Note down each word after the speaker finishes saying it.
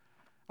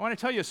I want to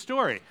tell you a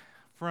story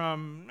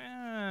from,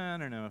 I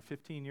don't know,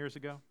 15 years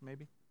ago,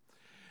 maybe.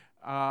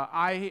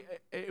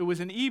 It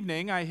was an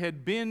evening. I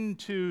had been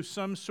to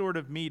some sort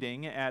of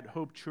meeting at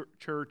Hope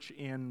Church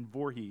in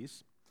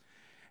Voorhees,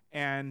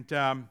 and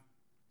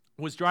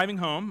was driving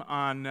home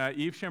on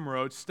Evesham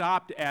Road,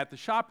 stopped at the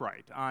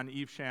ShopRite on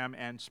Evesham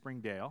and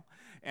Springdale,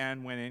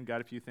 and went in,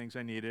 got a few things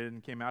I needed,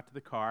 and came out to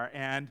the car.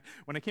 And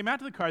when I came out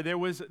to the car, there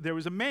was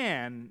a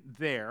man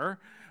there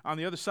on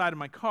the other side of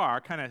my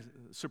car. Kind of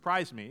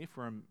surprised me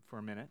for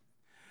a minute.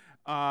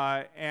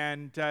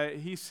 And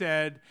he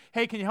said,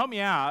 "Hey, can you help me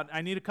out?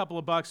 I need a couple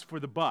of bucks for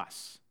the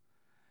bus."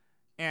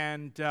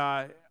 And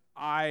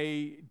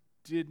I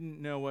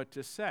didn't know what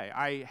to say.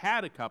 I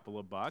had a couple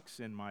of bucks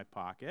in my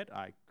pocket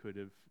I could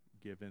have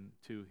given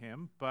to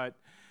him, but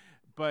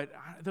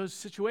those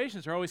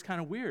situations are always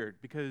kind of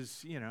weird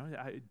because,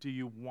 do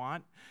you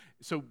want,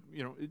 so,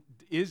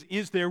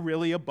 is there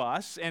really a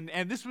bus? And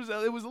this was,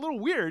 it was a little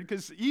weird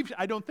because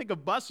I don't think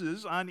of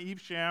buses on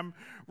Evesham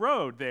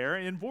Road there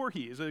in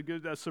Voorhees,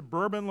 a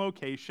suburban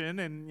location,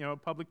 and,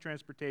 public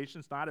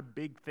transportation is not a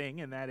big thing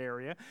in that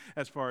area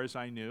as far as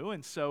I knew.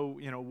 And so,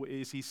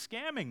 is he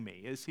scamming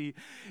me? Is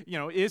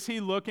he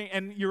looking,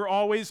 and you're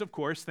always, of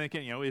course,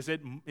 thinking, is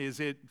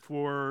it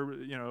for,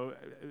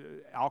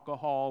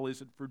 alcohol?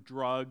 Is it for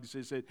drugs?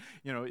 Is it,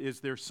 is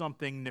there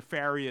something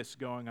nefarious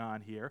going on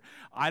here?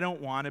 I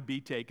don't want to be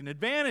taken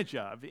advantage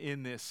of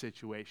in this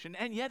situation.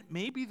 And yet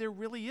maybe there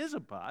really is a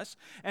bus,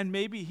 and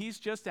maybe he's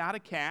just out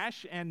of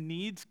cash and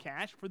needs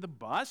cash for the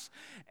bus,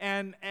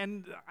 and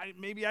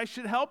maybe I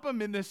should help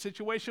him in this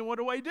situation. What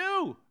do I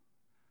do?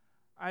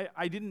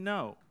 I didn't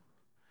know.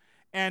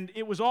 And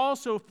it was all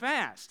so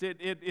fast.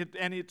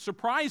 It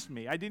surprised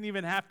me. I didn't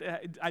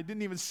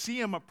even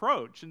see him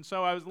approach, and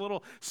so I was a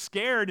little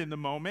scared in the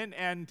moment.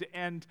 And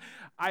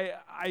I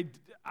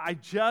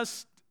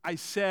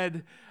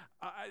said,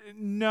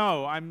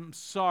 "No, I'm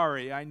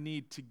sorry. I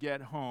need to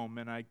get home."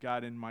 And I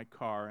got in my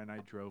car and I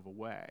drove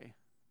away.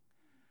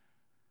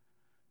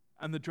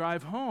 On the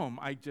drive home,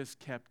 I just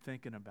kept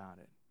thinking about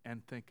it,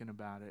 and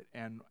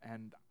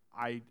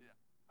I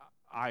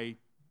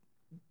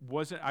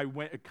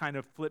went kind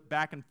of flipped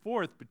back and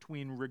forth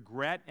between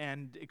regret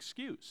and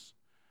excuse,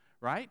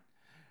 right?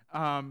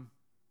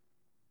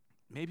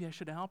 Maybe I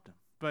should have helped him,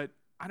 but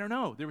I don't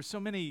know. There were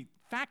so many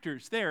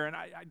factors there, and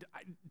I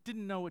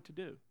didn't know what to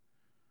do.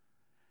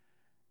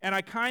 And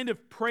I kind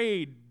of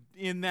prayed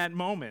in that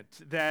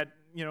moment that,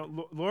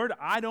 Lord,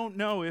 I don't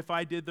know if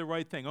I did the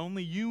right thing.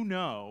 Only you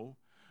know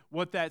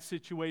what that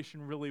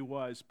situation really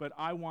was, but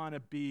I want to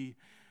be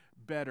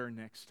better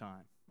next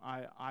time.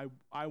 I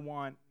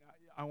want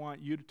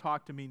you to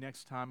talk to me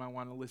next time. I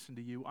want to listen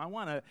to you. I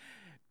want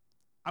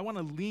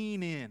to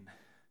lean in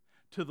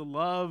to the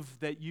love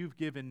that you've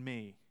given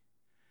me,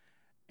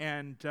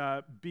 and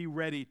be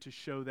ready to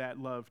show that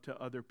love to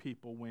other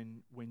people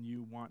when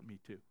you want me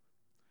to.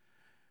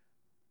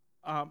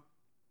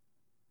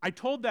 I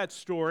told that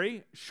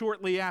story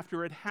shortly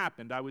after it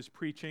happened. I was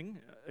preaching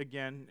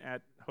again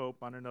at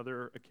Hope on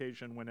another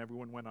occasion when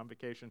everyone went on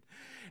vacation,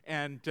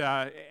 and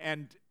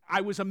I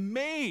was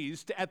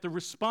amazed at the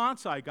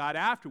response I got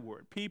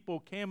afterward. People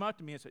came up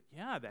to me and said,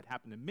 "Yeah, that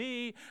happened to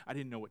me. I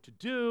didn't know what to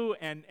do."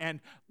 And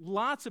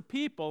lots of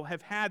people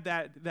have had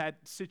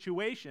that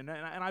situation,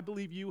 and I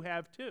believe you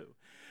have too.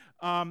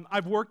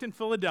 I've worked in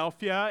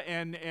Philadelphia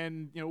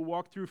and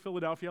walked through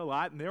Philadelphia a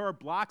lot, and there are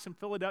blocks in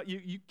Philadelphia.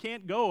 You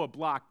can't go a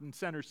block in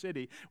Center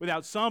City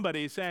without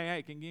somebody saying,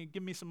 "Hey, can you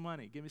give me some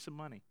money? Give me some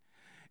money."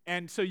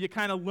 And so you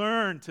kind of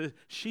learn to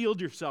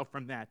shield yourself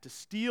from that, to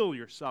steel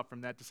yourself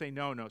from that, to say,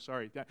 no,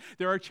 sorry.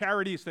 There are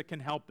charities that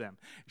can help them.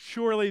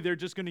 Surely they're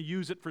just going to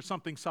use it for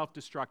something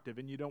self-destructive,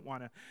 and you don't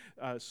want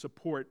to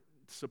support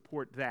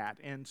that.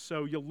 And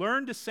so you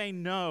learn to say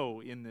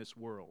no in this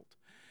world.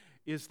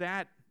 Is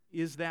that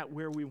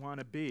where we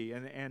want to be?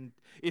 And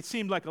it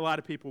seemed like a lot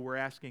of people were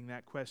asking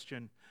that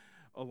question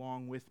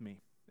along with me,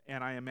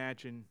 and I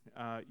imagine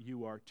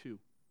you are too.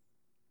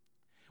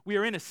 We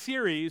are in a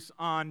series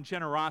on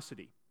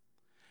generosity.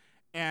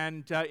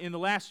 And in the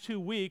last 2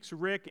 weeks,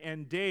 Rick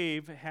and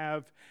Dave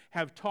have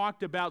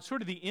talked about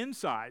sort of the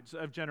insides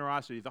of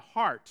generosity, the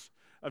heart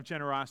of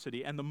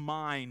generosity, and the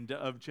mind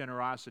of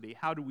generosity.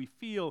 How do we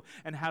feel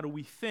and how do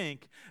we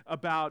think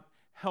about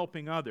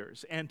helping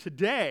others? And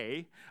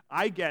today,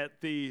 I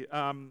get the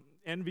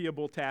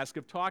enviable task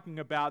of talking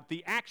about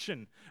the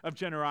action of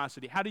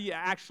generosity. How do you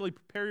actually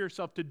prepare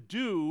yourself to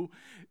do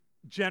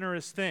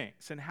generous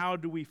things, and how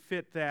do we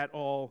fit that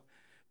all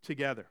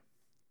together?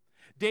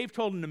 Dave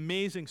told an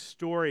amazing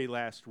story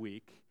last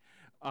week.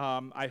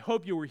 I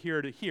hope you were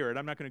here to hear it.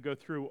 I'm not going to go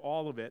through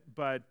all of it,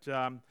 but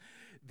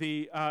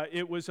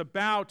it was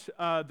about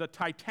the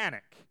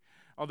Titanic,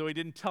 although he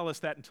didn't tell us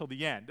that until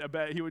the end.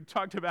 He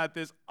talked about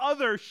this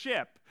other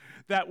ship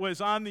that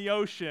was on the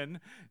ocean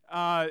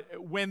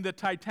when the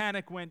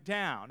Titanic went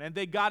down, and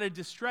they got a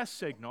distress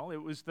signal.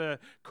 It was the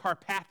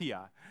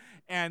Carpathia.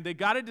 And they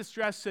got a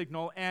distress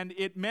signal, and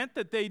it meant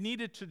that they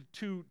needed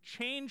to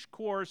change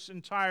course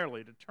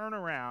entirely, to turn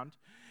around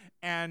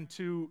and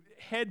to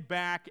head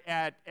back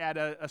at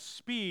a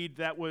speed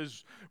that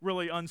was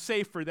really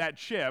unsafe for that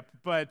ship,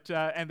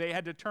 and they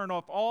had to turn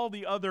off all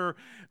the other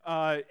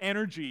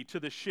energy to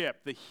the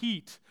ship, the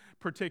heat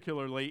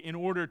particularly, in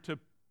order to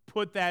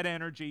put that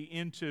energy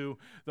into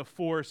the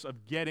force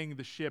of getting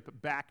the ship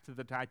back to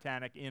the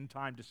Titanic in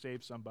time to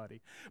save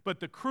somebody. But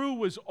the crew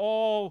was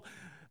all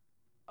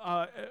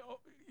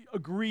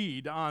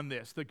agreed on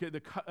this.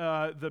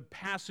 The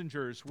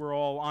passengers were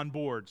all on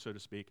board, so to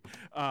speak,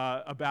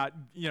 about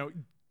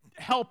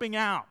helping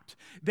out.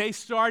 They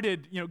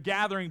started,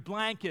 gathering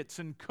blankets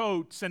and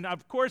coats, and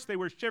of course they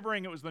were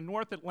shivering. It was the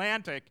North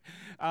Atlantic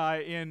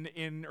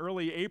in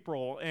early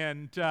April,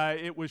 and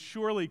it was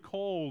surely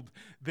cold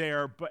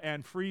there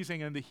and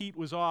freezing, and the heat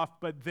was off,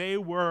 but they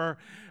were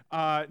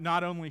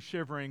not only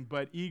shivering,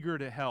 but eager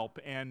to help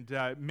and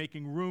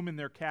making room in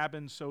their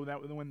cabins so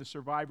that when the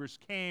survivors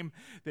came,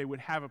 they would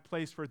have a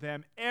place for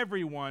them.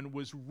 Everyone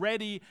was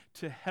ready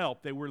to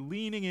help. They were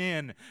leaning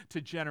in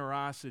to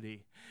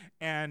generosity.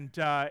 And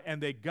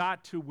they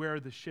got to where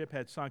the ship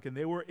had sunk, and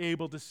they were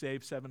able to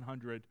save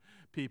 700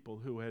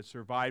 people who had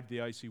survived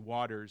the icy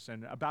waters.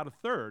 And about a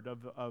third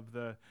of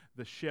the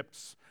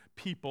ship's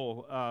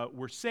people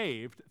were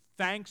saved,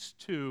 thanks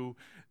to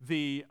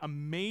the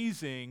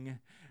amazing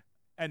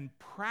and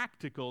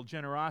practical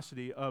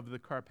generosity of the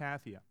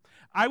Carpathia.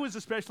 I was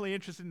especially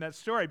interested in that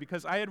story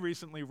because I had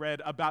recently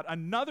read about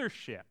another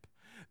ship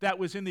that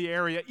was in the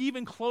area,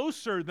 even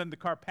closer than the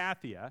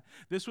Carpathia.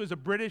 This was a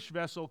British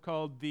vessel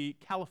called the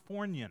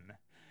Californian.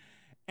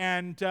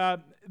 And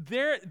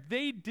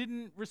they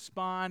didn't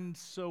respond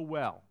so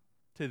well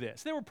to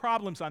this. There were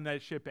problems on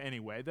that ship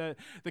anyway.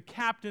 The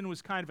captain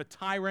was kind of a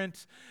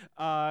tyrant.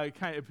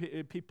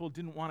 People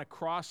didn't want to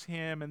cross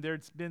him, and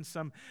there's been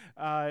some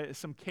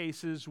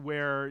cases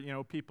where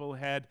people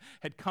had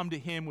come to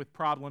him with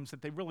problems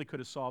that they really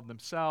could have solved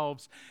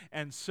themselves,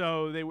 and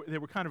so they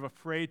were kind of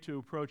afraid to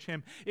approach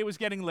him. It was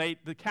getting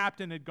late. The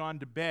captain had gone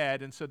to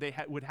bed, and so they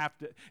would have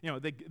to.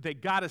 They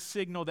got a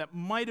signal that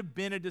might have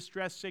been a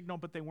distress signal,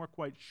 but they weren't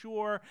quite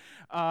sure.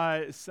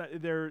 So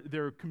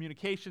their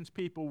communications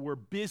people were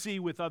busy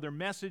with other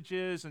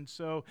messages, and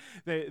so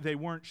they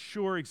weren't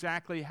sure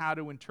exactly how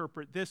to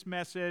interpret this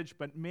message,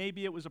 but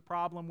maybe it was a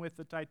problem with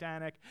the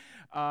Titanic,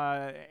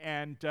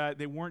 and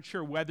they weren't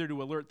sure whether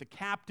to alert the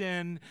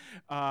captain.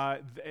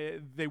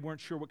 They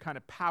weren't sure what kind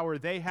of power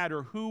they had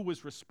or who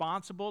was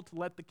responsible to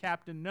let the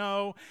captain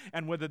know,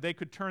 and whether they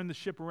could turn the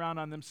ship around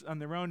on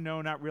their own.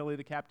 No, not really.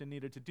 The captain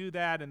needed to do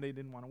that, and they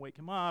didn't want to wake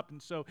him up,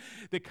 and so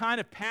they kind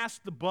of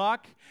passed the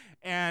buck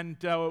and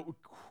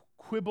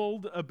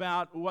quibbled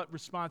about what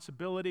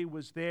responsibility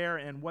was there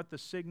and what the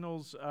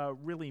signals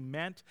really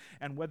meant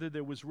and whether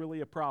there was really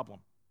a problem.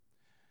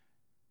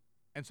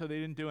 And so they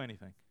didn't do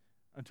anything.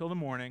 Until the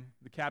morning,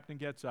 the captain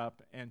gets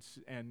up and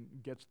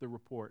gets the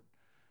report.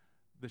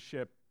 The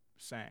ship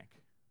sank.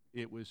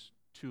 It was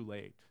too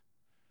late.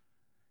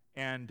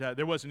 And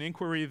there was an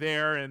inquiry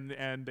there,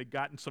 and they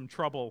got in some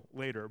trouble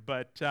later.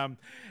 But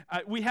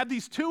we have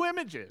these two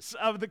images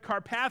of the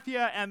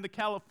Carpathia and the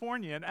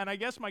Californian, and I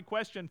guess my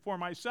question for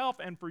myself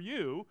and for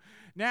you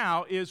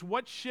now is,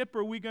 what ship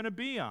are we going to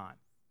be on?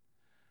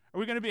 Are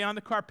we going to be on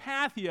the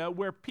Carpathia,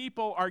 where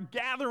people are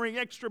gathering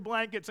extra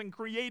blankets and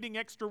creating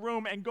extra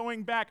room and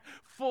going back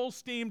full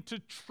steam to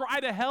try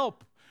to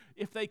help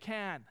if they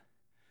can?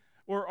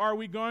 Or are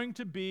we going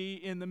to be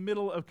in the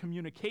middle of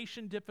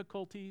communication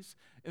difficulties,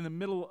 in the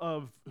middle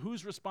of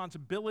whose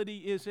responsibility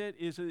is it?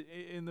 Is it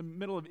in the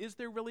middle of, is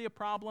there really a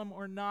problem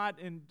or not?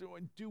 And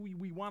do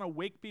we want to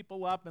wake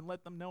people up and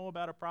let them know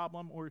about a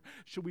problem, or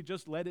should we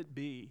just let it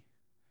be?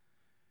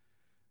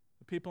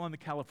 The people on the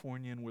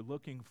Californian were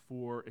looking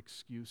for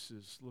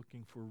excuses,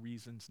 looking for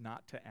reasons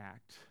not to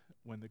act,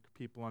 when the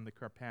people on the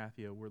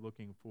Carpathia were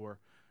looking for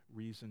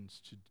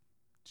reasons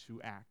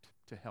to act,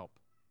 to help,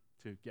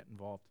 to get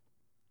involved.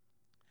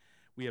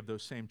 We have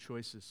those same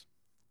choices.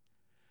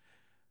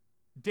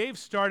 Dave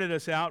started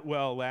us out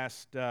well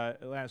last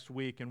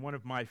week in one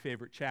of my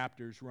favorite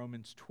chapters,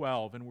 Romans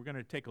 12, and we're going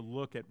to take a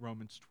look at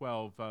Romans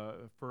 12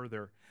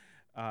 further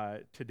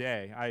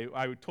today.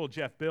 I told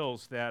Jeff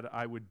Bills that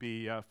I would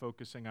be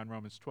focusing on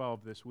Romans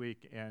 12 this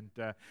week, and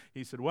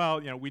he said,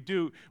 well, we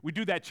do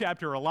that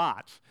chapter a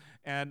lot.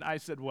 And I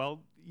said,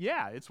 well,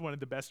 yeah, it's one of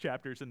the best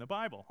chapters in the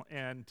Bible,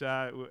 and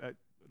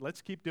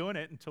let's keep doing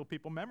it until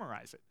people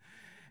memorize it.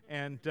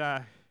 And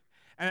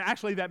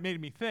actually, that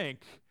made me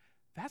think,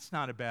 that's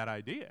not a bad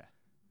idea.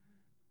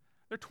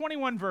 There are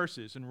 21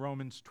 verses in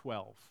Romans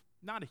 12,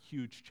 not a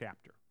huge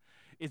chapter.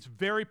 It's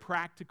very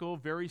practical,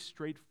 very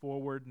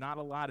straightforward, not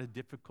a lot of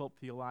difficult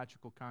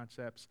theological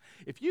concepts.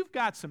 If you've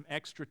got some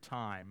extra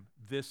time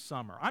this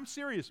summer, I'm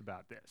serious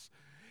about this.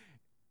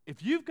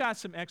 If you've got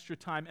some extra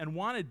time and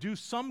want to do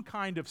some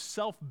kind of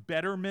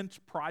self-betterment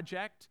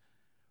project,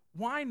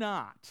 why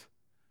not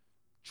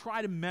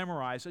try to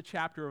memorize a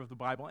chapter of the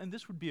Bible? And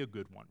this would be a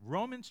good one.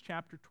 Romans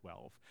chapter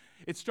 12.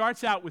 It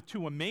starts out with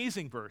two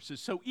amazing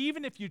verses. So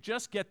even if you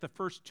just get the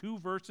first two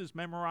verses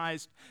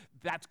memorized,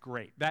 that's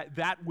great.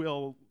 That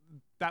will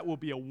that will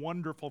be a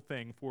wonderful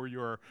thing for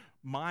your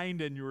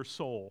mind and your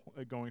soul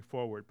going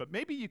forward. But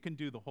maybe you can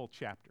do the whole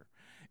chapter.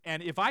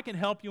 And if I can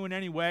help you in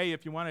any way,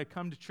 if you want to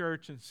come to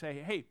church and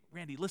say, hey,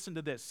 Randy, listen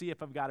to this, see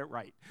if I've got it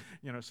right,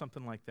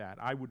 something like that,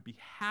 I would be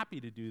happy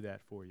to do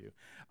that for you.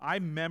 I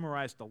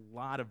memorized a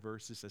lot of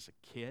verses as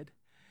a kid,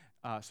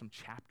 some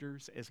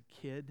chapters as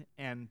a kid,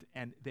 and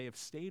they have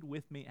stayed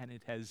with me, and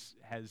it has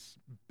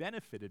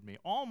benefited me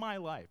all my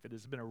life. It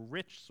has been a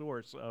rich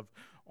source of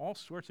all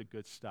sorts of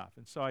good stuff,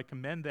 and so I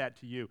commend that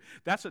to you.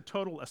 That's a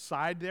total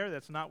aside there.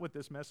 That's not what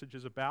this message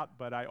is about,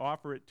 but I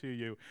offer it to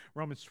you.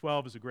 Romans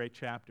 12 is a great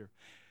chapter.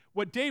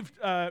 What Dave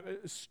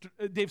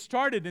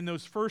started in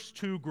those first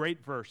two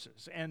great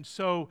verses, and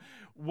so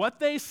what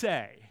they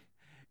say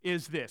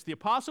is this. The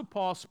Apostle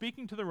Paul,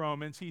 speaking to the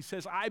Romans, he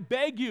says, I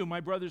beg you, my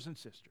brothers and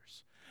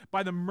sisters,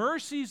 by the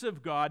mercies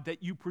of God,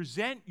 that you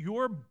present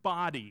your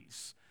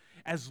bodies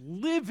as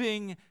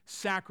living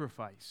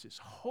sacrifices,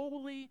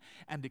 holy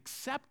and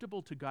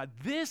acceptable to God.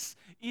 This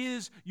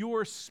is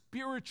your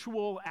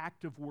spiritual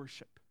act of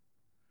worship.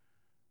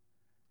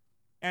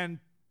 And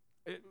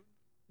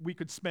we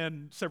could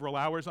spend several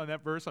hours on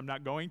that verse. I'm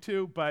not going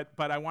to, but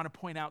I want to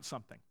point out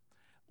something.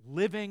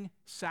 Living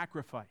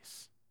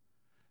sacrifice.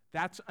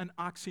 That's an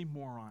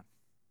oxymoron.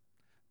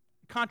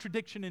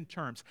 Contradiction in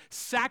terms.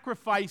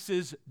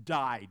 Sacrifices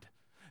died.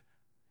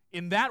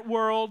 In that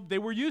world, they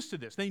were used to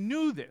this. They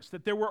knew this,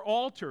 that there were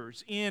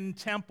altars in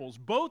temples,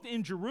 both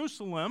in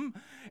Jerusalem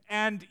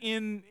and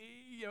in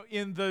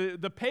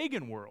the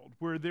pagan world,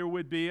 where there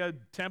would be a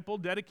temple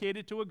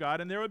dedicated to a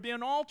god, and there would be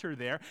an altar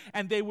there,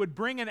 and they would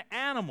bring an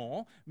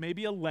animal,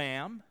 maybe a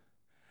lamb,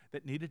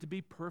 that needed to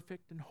be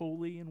perfect and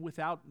holy and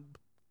without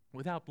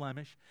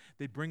blemish.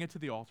 They'd bring it to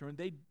the altar, and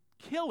they'd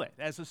kill it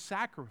as a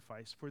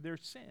sacrifice for their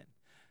sin.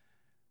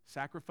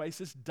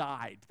 Sacrifices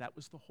died. That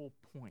was the whole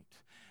point.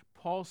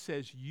 Paul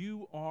says,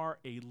 you are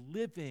a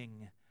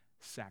living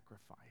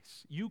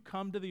sacrifice. You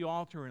come to the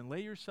altar and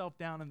lay yourself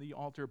down on the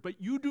altar,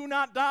 but you do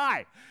not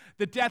die.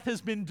 The death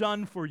has been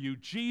done for you.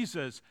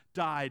 Jesus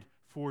died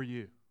for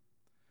you.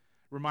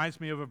 Reminds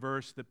me of a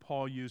verse that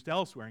Paul used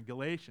elsewhere in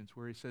Galatians,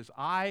 where he says,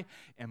 I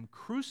am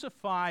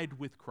crucified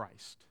with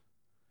Christ,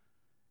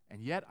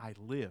 and yet I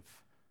live.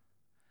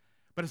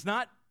 But it's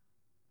not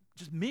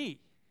just me.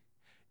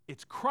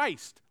 It's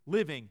Christ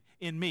living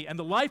in me. And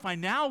the life I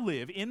now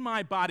live in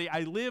my body,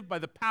 I live by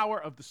the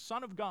power of the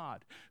Son of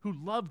God, who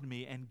loved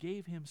me and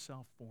gave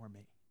himself for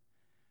me.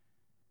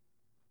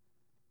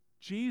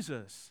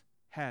 Jesus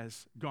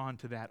has gone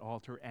to that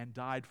altar and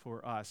died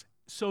for us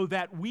so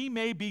that we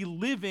may be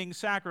living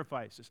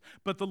sacrifices.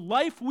 But the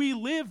life we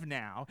live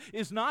now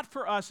is not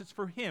for us, it's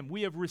for him.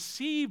 We have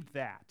received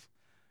that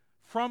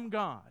from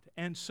God,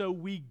 and so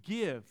we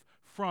give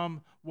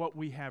from what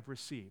we have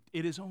received.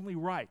 It is only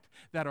right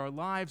that our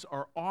lives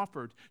are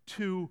offered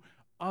to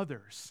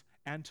others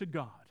and to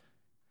God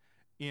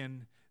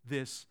in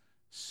this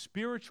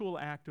spiritual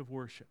act of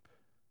worship,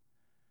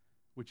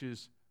 which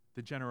is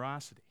the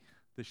generosity,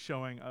 the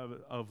showing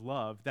of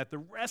love that the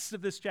rest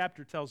of this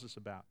chapter tells us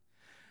about.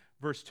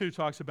 Verse 2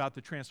 talks about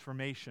the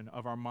transformation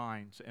of our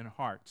minds and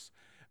hearts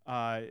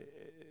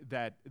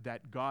that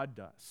God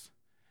does.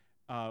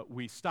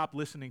 We stop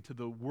listening to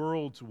the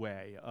world's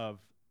way of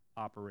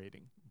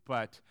operating,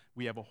 but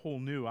we have a whole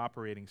new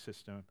operating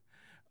system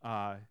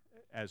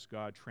as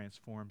God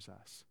transforms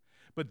us.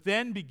 But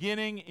then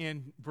beginning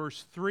in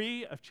verse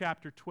 3 of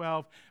chapter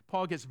 12,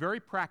 Paul gets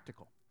very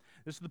practical.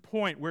 This is the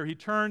point where he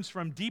turns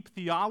from deep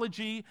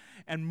theology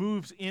and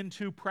moves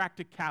into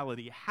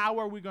practicality. How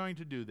are we going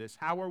to do this?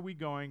 How are we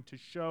going to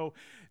show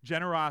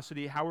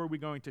generosity? How are we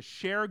going to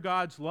share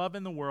God's love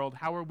in the world?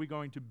 How are we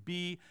going to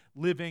be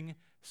living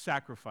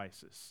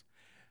sacrifices?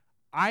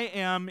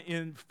 I'm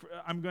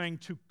going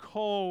to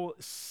cull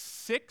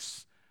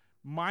 6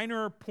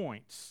 minor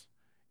points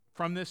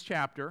from this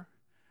chapter,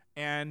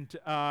 and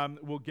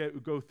we'll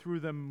go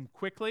through them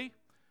quickly.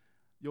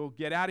 You'll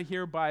get out of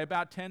here by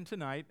about 10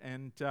 tonight,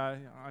 and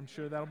I'm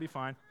sure that'll be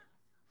fine.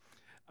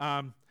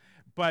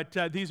 But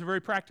these are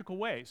very practical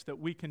ways that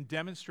we can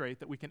demonstrate,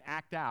 that we can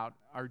act out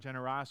our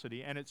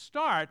generosity. And it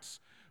starts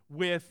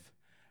with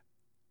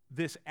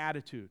this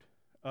attitude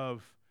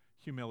of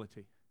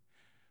humility.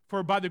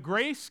 For by the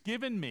grace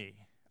given me,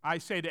 I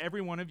say to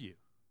every one of you,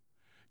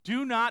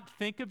 do not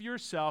think of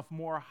yourself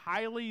more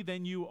highly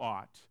than you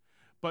ought,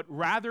 but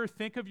rather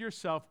think of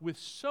yourself with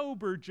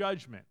sober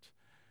judgment,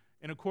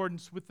 in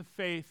accordance with the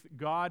faith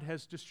God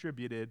has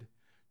distributed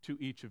to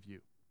each of you.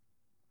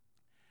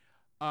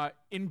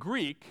 In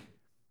Greek,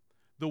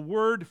 the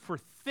word for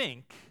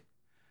think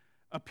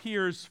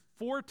appears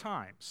 4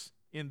 times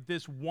in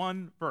this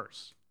one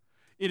verse.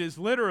 It is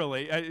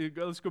literally,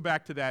 let's go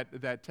back to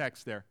that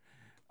text there.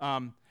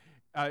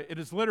 It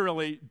is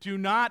literally, do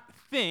not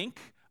think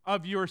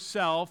of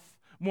yourself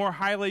more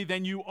highly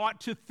than you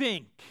ought to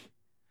think.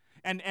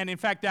 And in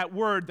fact, that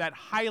word, that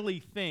highly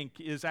think,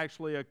 is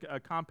actually a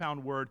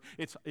compound word.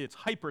 It's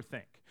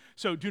hyperthink.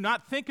 So do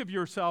not think of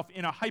yourself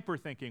in a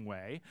hyperthinking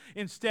way.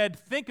 Instead,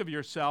 think of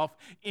yourself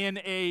in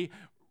a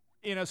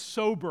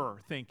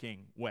sober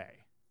thinking way.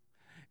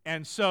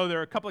 And so there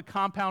are a couple of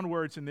compound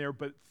words in there,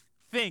 but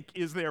think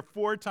is there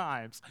 4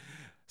 times.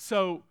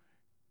 So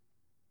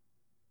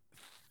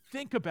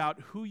think about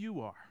who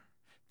you are.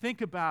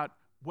 Think about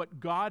what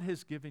God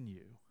has given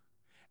you,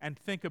 and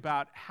think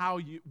about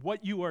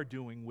what you are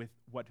doing with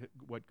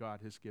what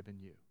God has given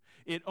you.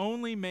 It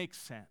only makes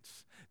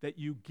sense that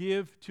you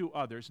give to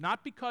others,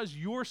 not because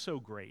you're so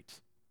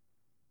great,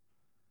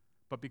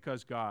 but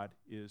because God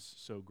is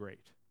so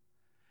great.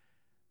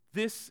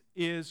 This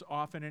is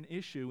often an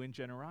issue in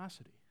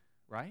generosity,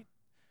 right?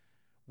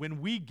 When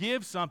we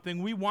give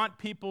something, we want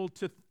people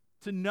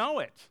to know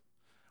it.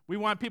 We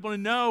want people to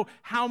know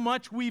how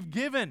much we've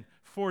given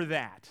for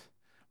that.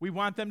 We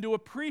want them to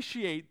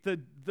appreciate the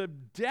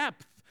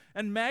depth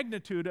and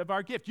magnitude of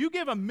our gift. You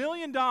give $1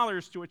 million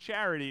to a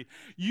charity,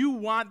 you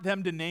want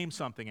them to name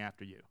something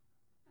after you,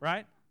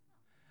 right?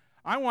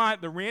 I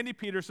want the Randy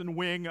Peterson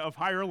wing of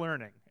higher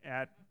learning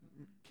at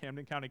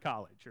Camden County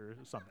College or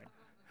something,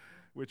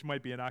 which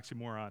might be an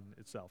oxymoron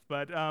itself.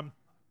 But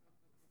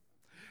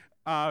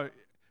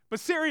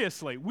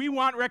seriously, we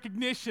want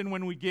recognition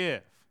when we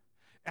give.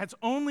 That's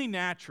only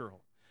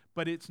natural,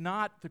 but it's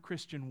not the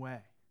Christian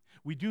way.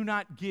 We do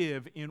not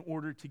give in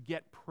order to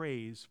get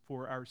praise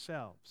for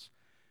ourselves.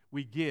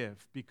 We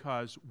give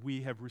because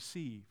we have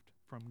received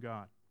from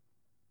God.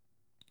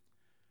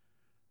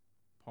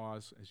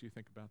 Pause as you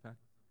think about that.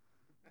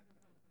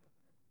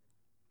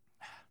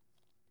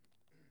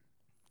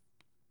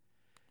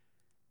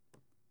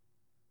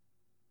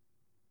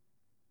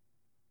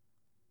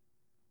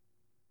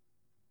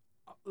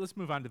 Let's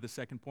move on to the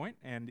second point,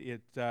 and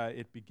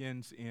it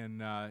begins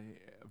in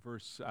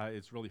verse,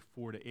 it's really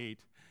 4 to 8.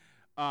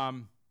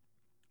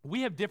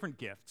 We have different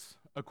gifts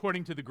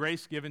according to the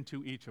grace given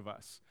to each of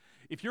us.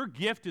 If your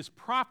gift is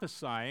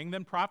prophesying,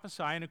 then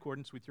prophesy in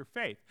accordance with your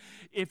faith.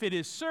 If it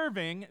is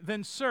serving,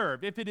 then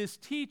serve. If it is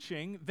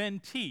teaching, then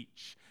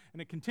teach.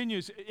 And it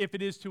continues, if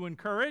it is to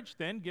encourage,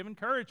 then give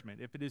encouragement.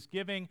 If it is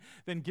giving,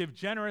 then give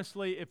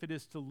generously. If it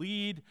is to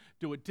lead,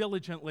 do it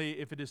diligently.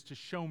 If it is to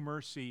show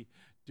mercy,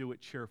 do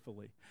it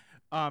cheerfully.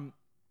 And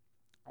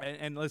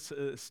let's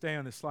stay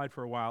on this slide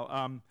for a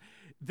while.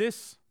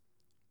 This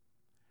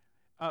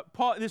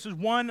is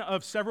one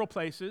of several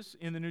places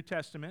in the New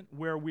Testament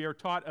where we are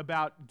taught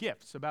about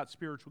gifts, about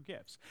spiritual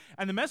gifts.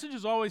 And the message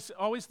is always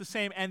the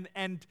same,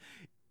 and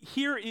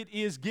here it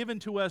is given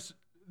to us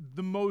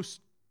the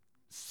most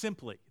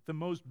simply, the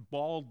most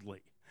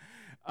baldly.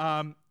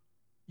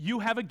 You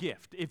have a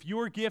gift. If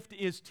your gift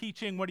is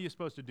teaching, what are you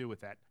supposed to do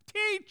with that?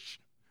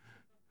 Teach!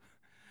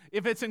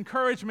 If it's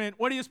encouragement,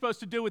 what are you supposed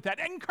to do with that?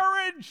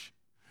 Encourage!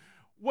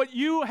 What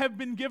you have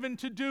been given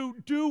to do,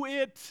 do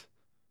it.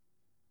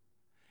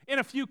 In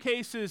a few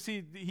cases,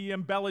 he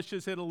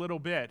embellishes it a little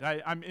bit.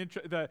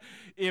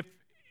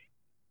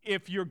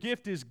 If your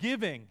gift is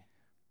giving,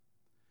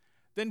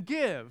 then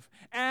give.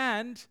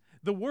 And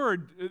the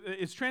word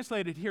is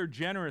translated here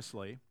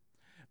generously.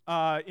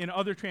 In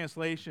other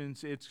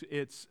translations,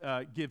 it's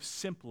give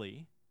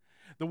simply.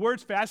 The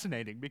word's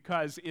fascinating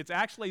because it's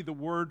actually the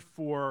word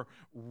for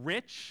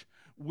rich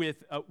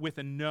with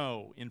a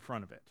no in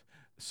front of it.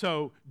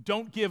 So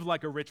don't give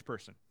like a rich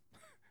person.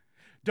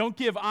 Don't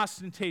give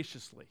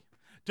ostentatiously.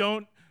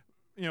 Don't,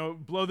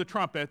 blow the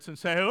trumpets and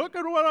say, look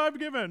at what I've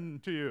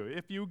given to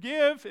you.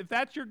 If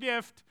that's your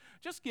gift,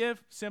 just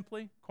give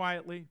simply,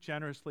 quietly,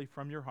 generously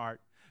from your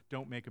heart.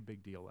 Don't make a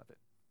big deal of it.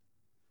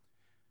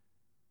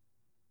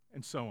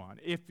 And so on.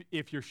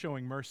 If you're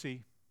showing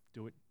mercy,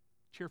 do it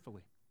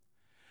cheerfully.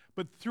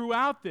 But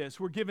throughout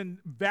this, we're given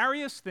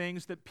various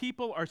things that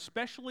people are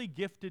specially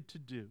gifted to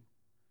do.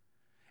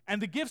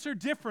 And the gifts are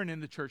different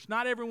in the church.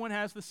 Not everyone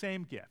has the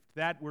same gift.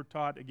 That we're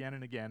taught again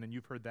and again, and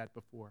you've heard that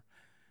before.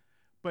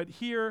 But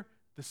here,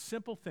 the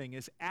simple thing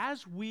is,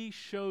 as we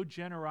show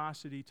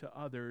generosity to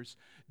others,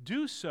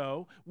 do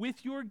so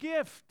with your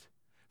gift.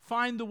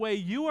 Find the way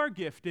you are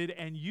gifted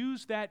and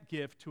use that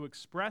gift to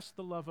express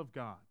the love of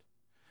God.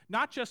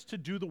 Not just to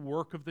do the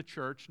work of the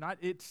church,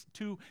 it's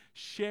to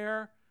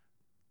share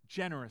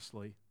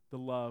generously the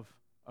love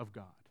of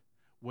God,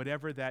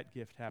 whatever that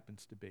gift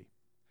happens to be.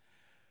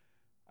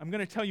 I'm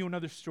going to tell you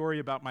another story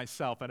about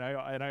myself, and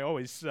I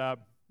always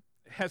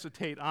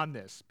hesitate on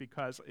this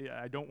because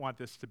I don't want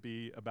this to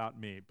be about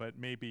me, but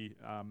maybe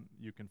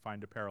you can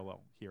find a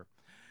parallel here.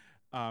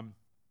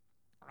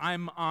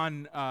 I'm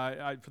on,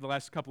 for the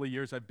last couple of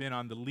years, I've been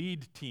on the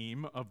lead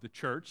team of the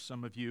church.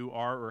 Some of you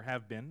are or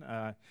have been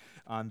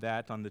on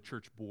the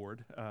church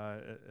board,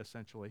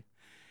 essentially.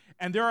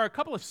 And there are a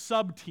couple of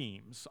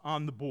sub-teams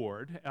on the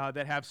board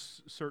that have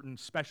certain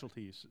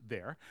specialties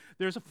there.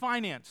 There's a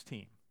finance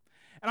team.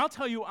 And I'll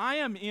tell you, I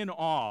am in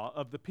awe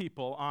of the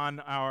people on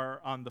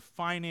the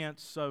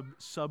finance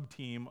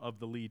sub-team of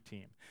the lead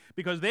team,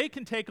 because they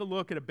can take a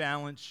look at a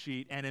balance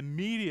sheet and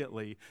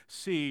immediately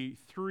see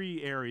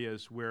 3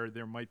 areas where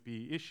there might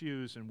be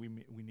issues, and we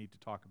need to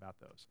talk about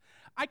those.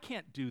 I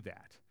can't do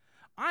that.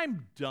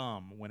 I'm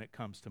dumb when it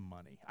comes to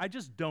money. I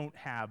just don't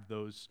have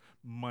those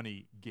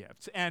money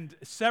gifts. And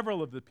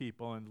several of the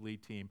people on the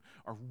lead team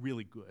are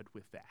really good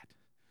with that.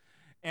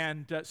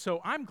 And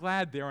so I'm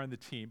glad they're on the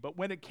team. But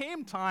when it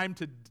came time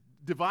to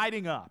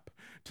dividing up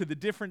to the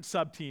different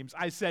sub-teams,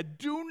 I said,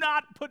 do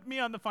not put me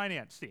on the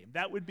finance team.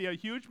 That would be a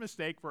huge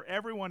mistake for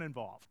everyone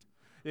involved.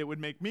 It would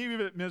make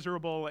me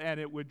miserable, and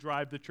it would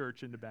drive the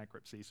church into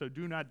bankruptcy. So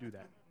do not do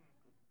that.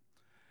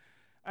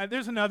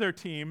 There's another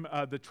team,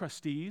 the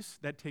trustees,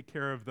 that take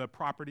care of the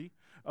property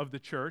of the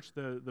church,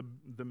 the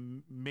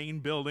main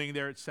building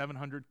there at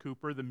 700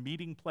 Cooper, the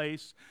meeting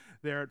place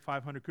there at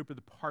 500 Cooper,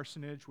 the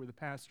parsonage where the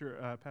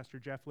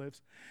Pastor Jeff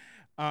lives.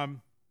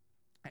 And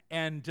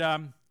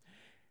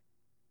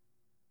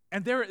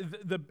there,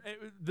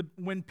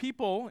 when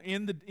people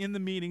in the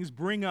meetings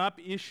bring up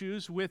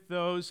issues with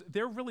those,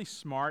 they're really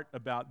smart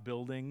about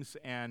buildings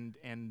and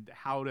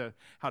how to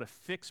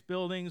fix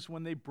buildings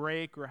when they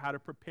break, or how to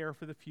prepare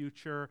for the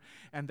future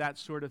and that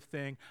sort of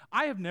thing.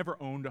 I have never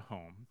owned a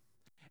home,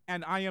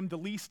 and I am the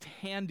least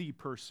handy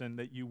person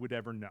that you would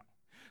ever know.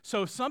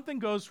 So if something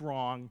goes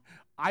wrong,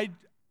 I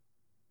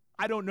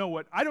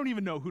don't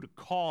even know who to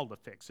call to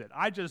fix it.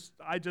 I just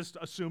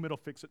assume it'll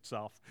fix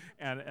itself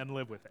and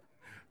live with it.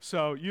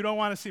 So you don't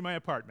want to see my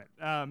apartment.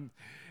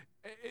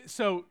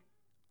 So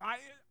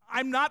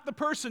I'm not the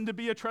person to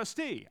be a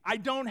trustee. I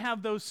don't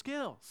have those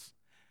skills.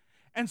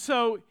 And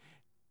so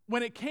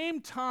when it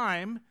came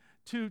time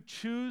to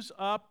choose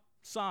up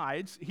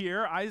sides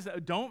here, I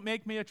said, don't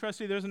make me a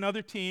trustee. There's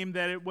another team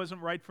that it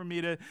wasn't right for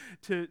me to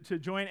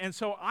join. And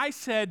so I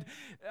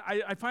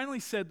finally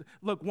said,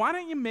 look, why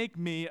don't you make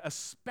me a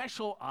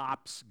special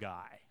ops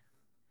guy?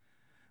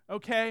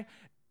 Okay?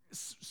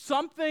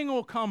 Something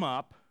will come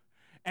up,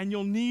 and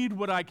you'll need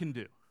what I can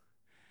do.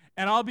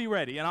 And I'll be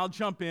ready, and I'll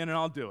jump in, and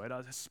I'll do it. I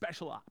was a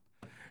special op.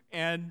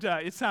 And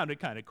it sounded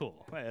kind of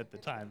cool at the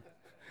time.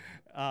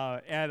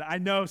 And I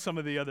know some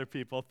of the other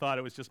people thought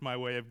it was just my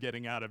way of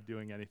getting out of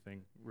doing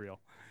anything real.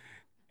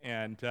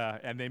 And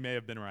they may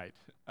have been right.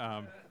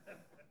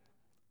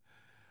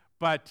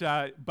 But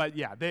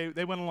yeah,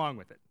 they went along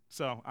with it.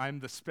 So I'm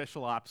the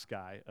special ops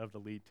guy of the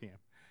lead team.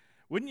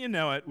 Wouldn't you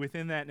know it,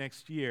 within that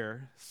next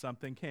year,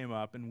 something came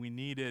up, and we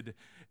needed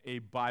a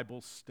Bible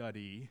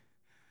study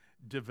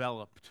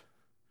developed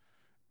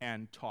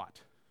and taught.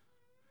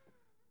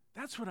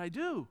 That's what I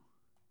do.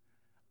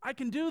 I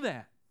can do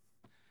that.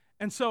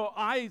 And so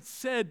I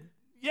said,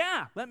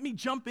 yeah, let me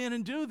jump in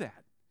and do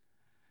that.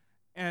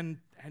 And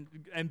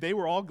they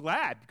were all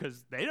glad,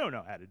 because they don't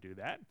know how to do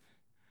that.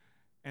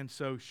 And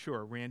so,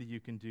 sure, Randy, you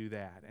can do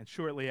that. And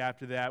shortly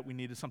after that, we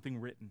needed something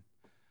written.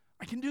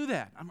 I can do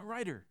that. I'm a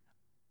writer.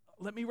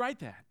 Let me write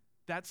that.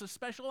 That's a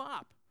special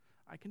op.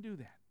 I can do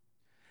that.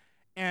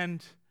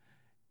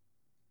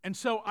 And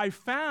so I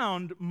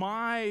found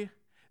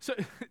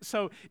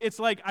so it's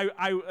like I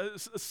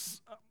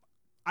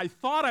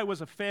thought I was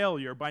a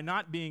failure by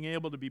not being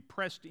able to be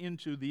pressed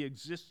into the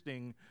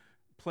existing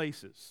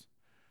places.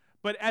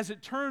 But as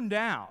it turned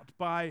out,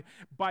 by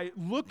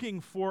looking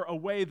for a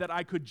way that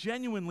I could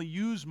genuinely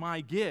use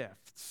my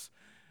gifts,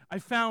 I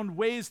found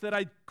ways that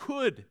I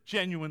could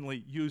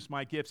genuinely use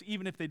my gifts,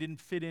 even if they didn't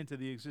fit into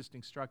the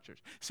existing structures.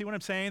 See what I'm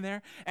saying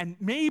there? And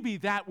maybe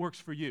that works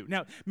for you.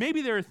 Now,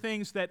 maybe there are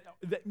things that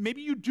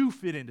maybe you do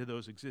fit into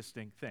those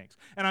existing things.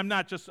 And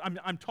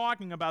I'm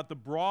talking about the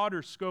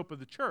broader scope of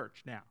the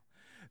church now.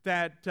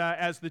 That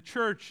as the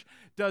church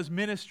does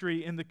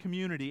ministry in the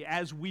community,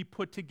 as we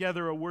put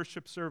together a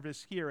worship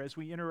service here, as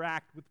we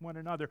interact with one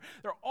another,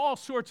 there are all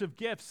sorts of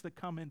gifts that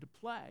come into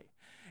play.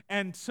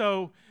 And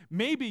so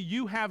maybe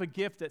you have a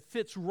gift that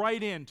fits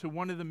right into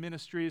one of the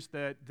ministries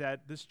that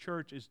this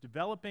church is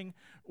developing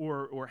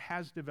or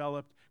has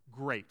developed.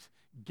 Great.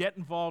 Get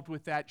involved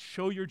with that.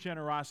 Show your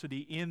generosity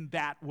in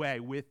that way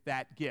with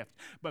that gift.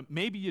 But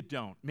maybe you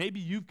don't.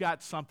 Maybe you've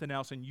got something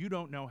else and you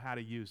don't know how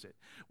to use it.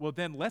 Well,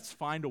 then let's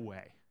find a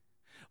way.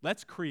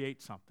 Let's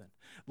create something.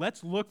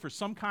 Let's look for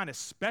some kind of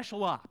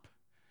special op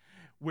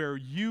where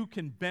you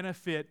can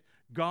benefit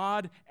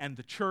God and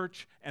the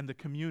church and the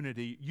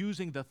community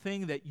using the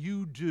thing that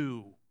you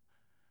do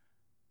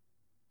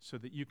so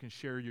that you can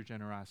share your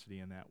generosity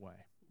in that way.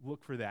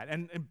 Look for that.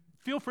 And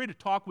feel free to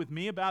talk with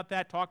me about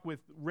that, talk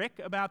with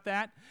Rick about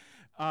that,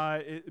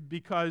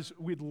 because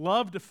we'd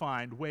love to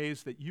find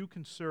ways that you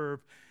can serve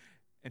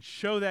and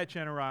show that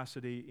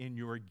generosity in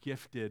your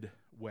gifted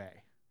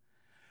way.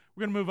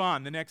 We're going to move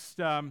on. The next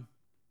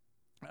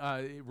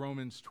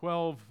Romans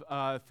 12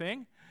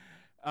 thing.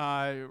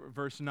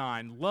 Verse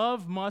 9,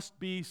 love must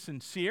be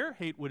sincere,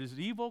 hate what is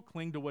evil,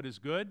 cling to what is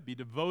good, be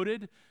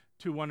devoted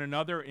to one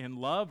another in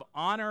love,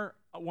 honor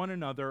one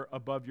another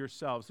above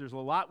yourselves. There's a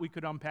lot we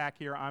could unpack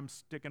here. I'm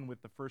sticking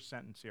with the first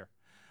sentence here.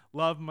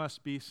 Love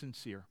must be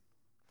sincere.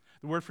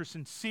 The word for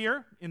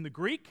sincere in the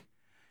Greek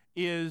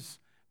is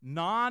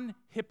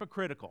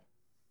non-hypocritical.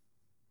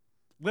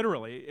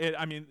 Literally,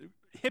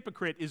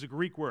 hypocrite is a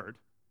Greek word,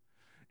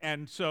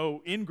 and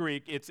so in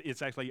Greek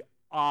it's actually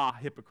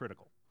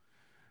hypocritical.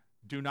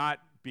 Do not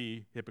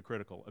be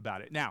hypocritical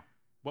about it. Now,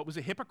 what was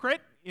a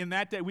hypocrite in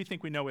that day? We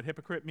think we know what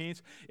hypocrite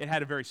means. It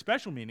had a very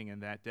special meaning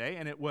in that day,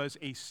 and it was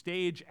a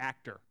stage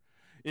actor.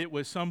 It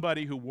was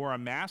somebody who wore a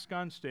mask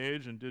on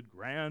stage and did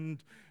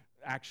grand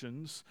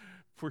actions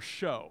for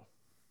show.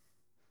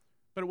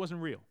 But it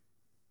wasn't real.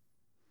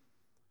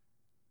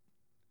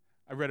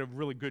 I read a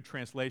really good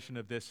translation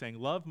of this saying,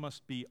 love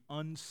must be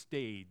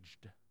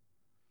unstaged.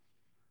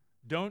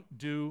 Don't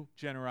do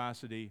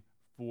generosity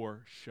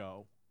for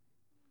show.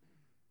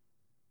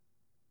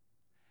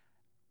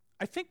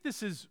 I think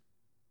this is,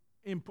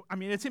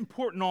 it's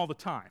important all the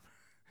time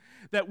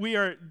that we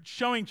are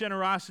showing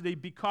generosity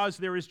because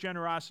there is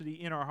generosity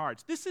in our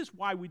hearts. This is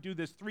why we do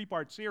this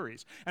 3-part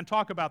series and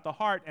talk about the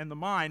heart and the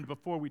mind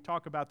before we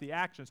talk about the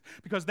actions,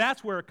 because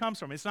that's where it comes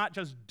from. It's not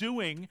just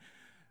doing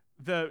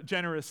the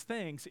generous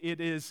things,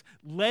 it is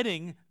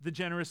letting the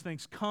generous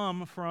things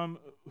come from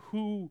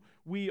who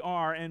we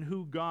are and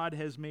who God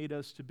has made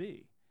us to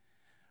be.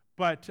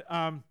 But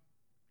I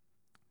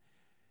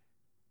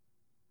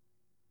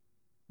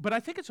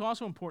think it's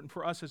also important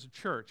for us as a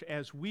church,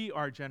 as we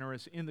are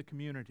generous in the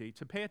community,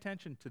 to pay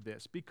attention to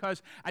this,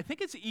 because I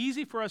think it's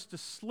easy for us to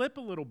slip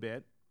a little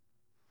bit.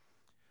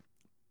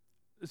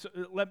 So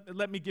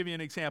let me give you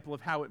an example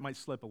of how it might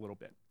slip a little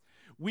bit.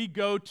 We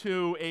go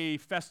to a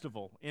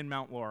festival in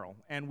Mount Laurel,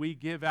 and we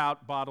give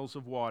out bottles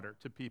of water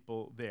to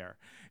people there.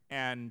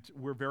 And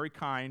we're very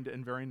kind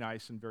and very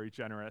nice and very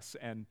generous,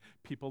 and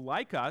people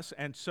like us.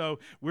 And so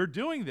we're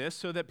doing this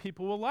so that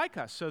people will like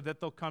us, so that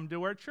they'll come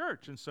to our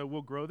church. And so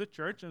we'll grow the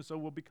church, and so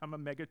we'll become a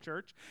mega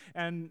church,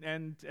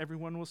 and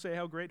everyone will say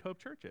how great Hope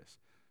Church is.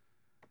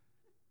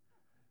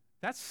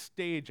 That's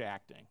stage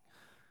acting.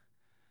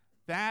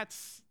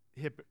 That's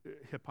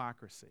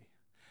hypocrisy.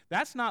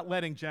 That's not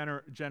letting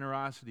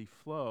generosity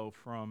flow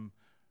from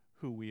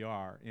who we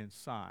are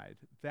inside.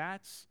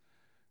 That's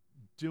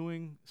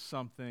doing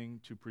something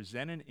to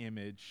present an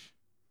image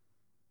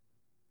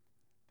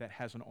that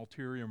has an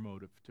ulterior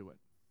motive to it.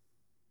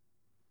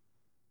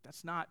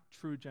 That's not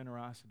true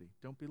generosity.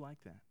 Don't be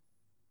like that.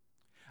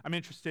 I'm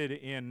interested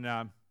in,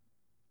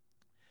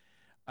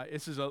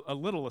 this is a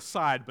little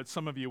aside, but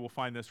some of you will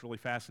find this really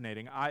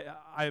fascinating.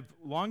 I've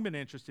long been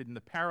interested in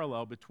the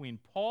parallel between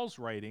Paul's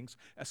writings,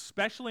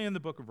 especially in the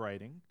book of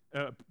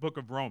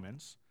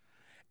Romans,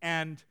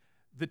 and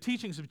the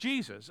teachings of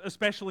Jesus,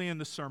 especially in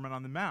the Sermon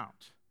on the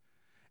Mount.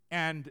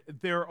 And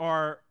there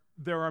are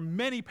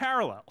many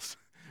parallels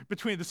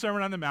between the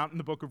Sermon on the Mount and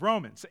the book of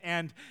Romans,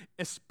 and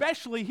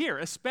especially here,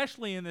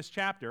 especially in this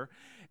chapter.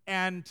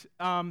 And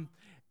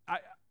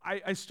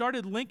I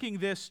started linking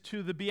this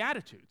to the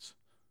Beatitudes.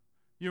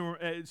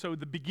 So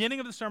the beginning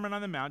of the Sermon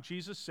on the Mount,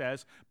 Jesus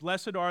says,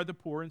 "Blessed are the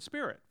poor in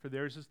spirit, for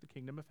theirs is the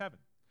kingdom of heaven.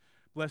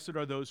 Blessed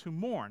are those who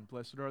mourn.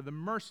 Blessed are the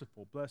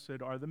merciful.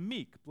 Blessed are the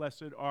meek.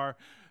 Blessed are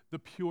the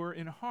pure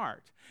in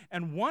heart."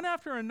 And one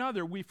after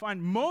another, we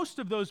find most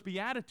of those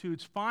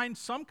Beatitudes find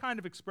some kind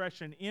of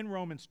expression in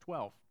Romans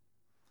 12.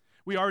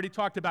 We already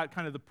talked about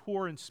kind of the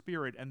poor in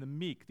spirit and the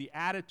meek, the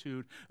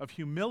attitude of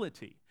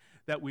humility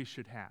that we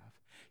should have.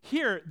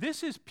 Here,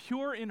 this is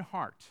pure in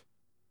heart.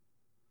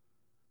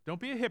 Don't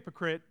be a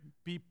hypocrite,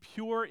 be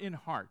pure in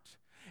heart.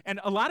 And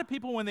a lot of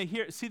people, when they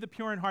see the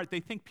pure in heart, they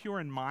think pure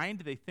in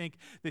mind. They think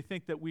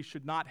that we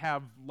should not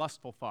have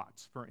lustful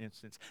thoughts, for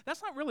instance.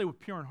 That's not really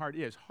what pure in heart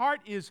is. Heart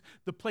is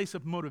the place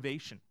of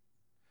motivation.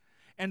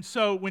 And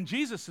so when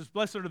Jesus says,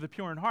 "Blessed are the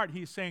pure in heart,"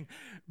 he's saying,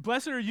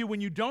 blessed are you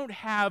when you don't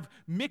have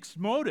mixed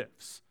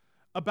motives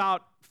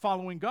about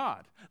following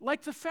God,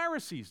 like the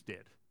Pharisees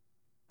did.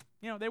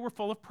 They were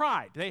full of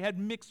pride. They had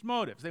mixed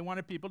motives. They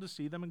wanted people to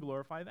see them and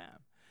glorify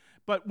them.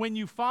 But when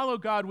you follow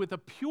God with a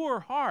pure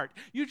heart,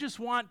 you just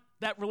want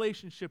that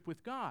relationship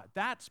with God.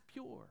 That's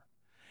pure.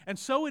 And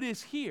so it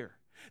is here,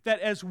 that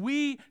as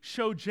we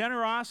show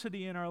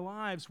generosity in our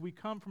lives, we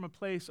come from a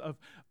place of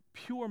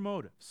pure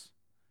motives.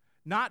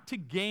 Not to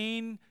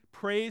gain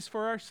praise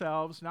for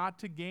ourselves, not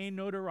to gain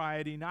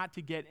notoriety, not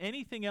to get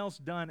anything else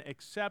done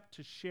except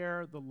to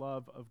share the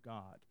love of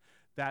God.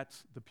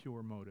 That's the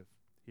pure motive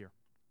here.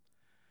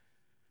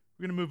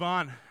 We're going to move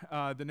on.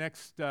 The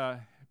next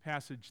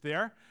passage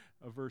there.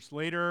 A verse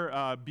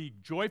later, be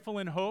joyful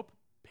in hope,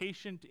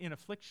 patient in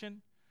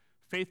affliction,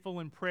 faithful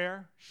in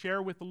prayer,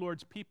 share with the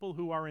Lord's people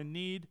who are in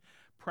need,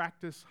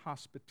 practice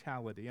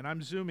hospitality. And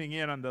I'm zooming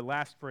in on the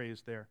last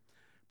phrase there,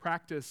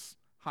 practice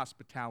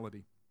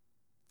hospitality.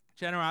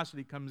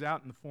 Generosity comes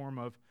out in the form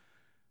of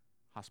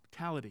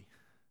hospitality.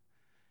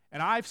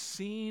 And I've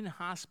seen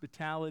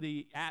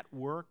hospitality at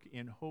work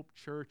in Hope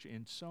Church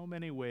in so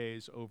many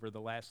ways over the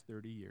last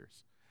 30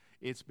 years.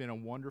 It's been a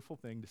wonderful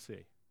thing to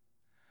see.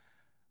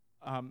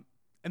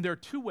 And there are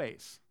two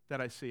ways that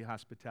I see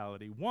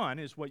hospitality. One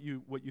is what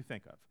you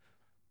think of.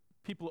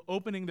 People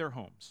opening their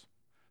homes.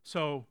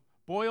 So,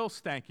 Boyles,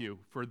 thank you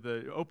for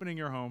opening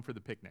your home for the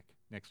picnic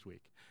next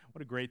week.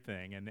 What a great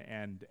thing,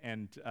 and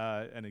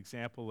an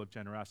example of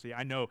generosity.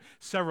 I know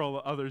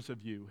several others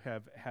of you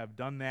have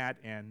done that,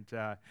 and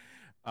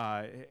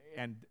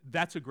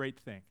that's a great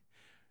thing.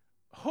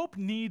 Hope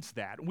needs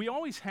that. We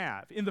always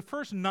have. In the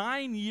first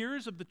 9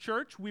 years of the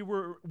church, we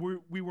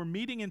were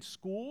meeting in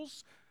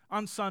schools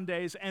on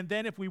Sundays, and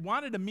then if we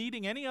wanted a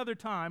meeting any other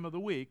time of the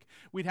week,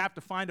 we'd have to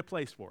find a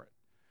place for it.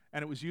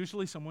 And it was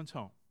usually someone's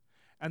home.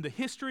 And the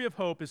history of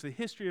Hope is the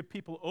history of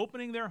people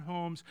opening their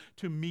homes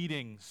to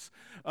meetings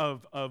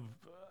of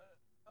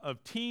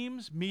of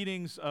teams,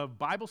 meetings of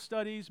Bible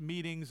studies,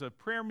 meetings of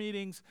prayer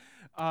meetings,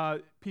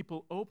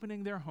 people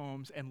opening their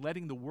homes and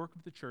letting the work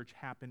of the church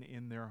happen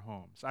in their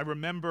homes. I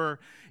remember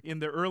in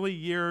the early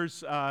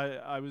years,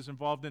 I was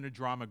involved in a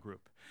drama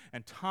group.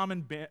 And Tom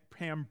and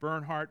Pam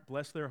Bernhardt,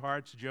 bless their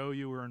hearts, Joe,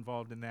 you were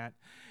involved in that,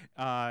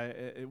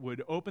 it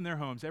would open their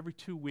homes every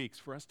 2 weeks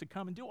for us to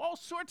come and do all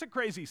sorts of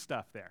crazy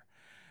stuff there.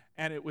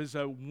 And it was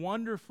a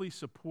wonderfully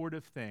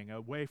supportive thing, a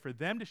way for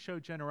them to show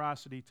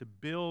generosity to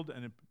build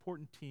an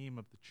important team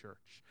of the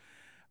church.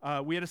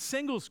 We had a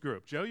singles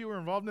group. Joe, you were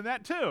involved in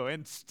that too,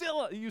 and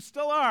you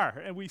still are.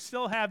 And we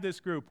still have this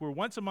group where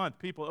once a month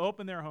people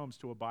open their homes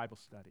to a Bible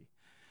study.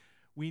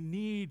 We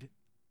need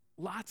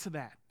lots of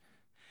that.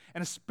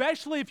 And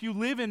especially if you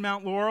live in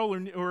Mount Laurel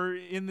or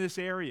in this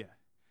area,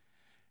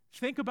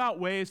 think about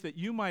ways that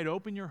you might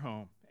open your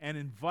home and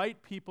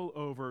invite people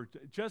over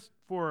just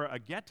for a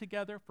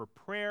get-together, for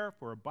prayer,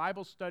 for a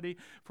Bible study,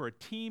 for a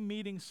team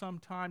meeting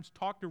sometimes.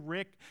 Talk to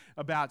Rick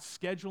about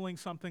scheduling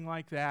something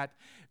like that.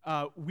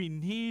 We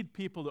need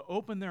people to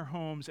open their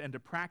homes and to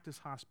practice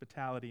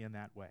hospitality in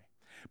that way.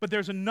 But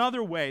there's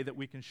another way that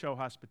we can show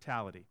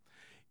hospitality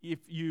if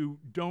you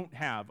don't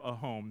have a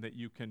home that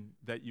you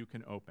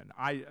can open.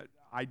 I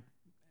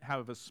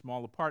have a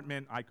small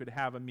apartment. I could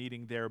have a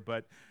meeting there,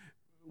 but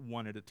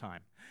one at a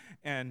time.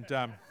 And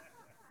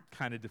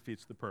kind of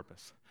defeats the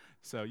purpose.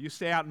 So you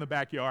stay out in the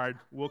backyard.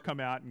 We'll come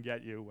out and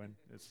get you when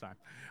it's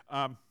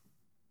time.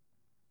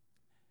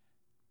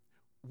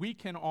 We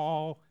can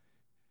all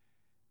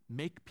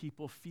make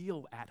people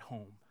feel at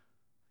home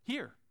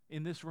here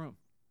in this room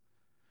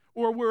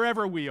or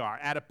wherever we are,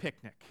 at a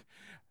picnic,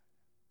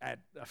 at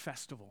a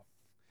festival.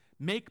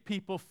 Make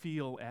people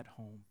feel at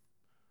home.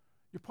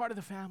 You're part of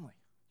the family.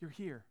 You're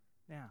here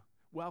now.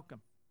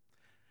 Welcome.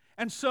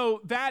 And so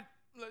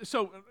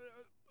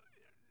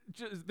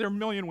there are a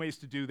million ways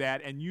to do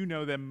that, and you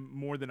know them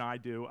more than I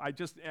do.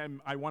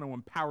 I want to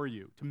empower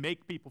you to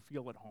make people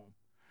feel at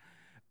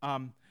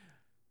home.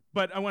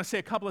 But I want to say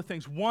a couple of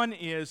things. One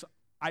is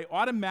I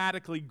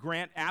automatically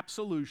grant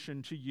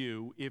absolution to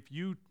you if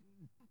you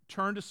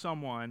turn to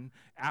someone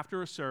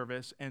after a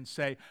service and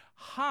say,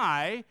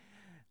 "Hi,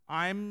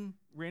 I'm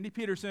Randy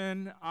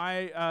Peterson.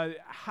 Are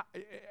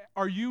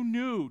you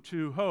new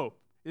to Hope?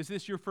 Is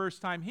this your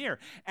first time here?"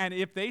 And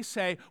if they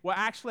say, "Well,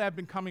 actually, I've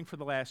been coming for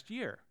the last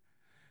year,"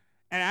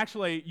 and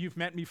actually, you've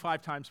met me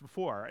 5 times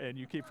before, and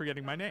you keep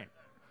forgetting my name.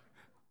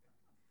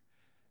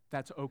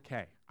 That's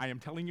okay. I am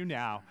telling you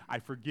now, I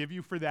forgive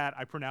you for that.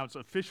 I pronounce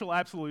official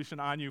absolution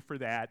on you for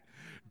that.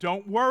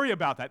 Don't worry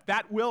about that.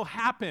 That will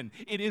happen.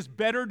 It is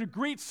better to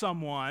greet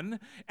someone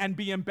and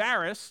be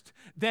embarrassed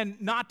than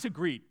not to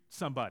greet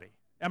somebody.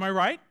 Am I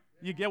right?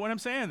 You get what I'm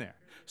saying there?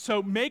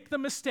 So make the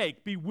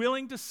mistake. Be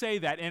willing to say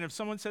that. And if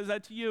someone says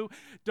that to you,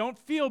 don't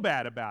feel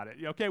bad about it.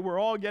 Okay, we're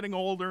all getting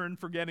older and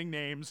forgetting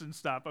names and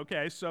stuff.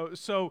 Okay, so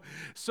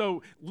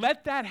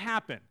let that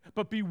happen.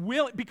 But be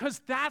willing, because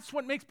that's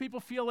what makes people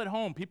feel at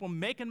home. People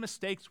making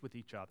mistakes with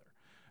each other.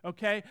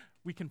 Okay,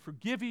 we can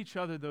forgive each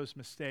other those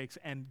mistakes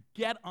and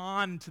get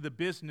on to the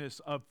business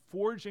of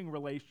forging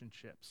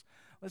relationships.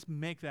 Let's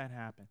make that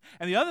happen.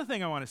 And the other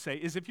thing I want to say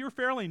is if you're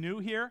fairly new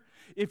here,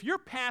 if you're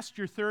past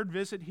your 3rd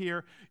visit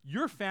here,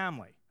 you're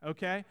family,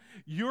 okay?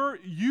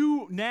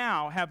 You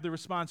now have the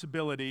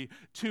responsibility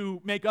to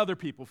make other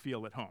people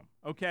feel at home,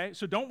 okay?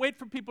 So don't wait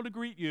for people to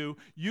greet you.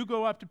 You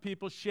go up to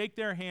people, shake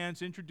their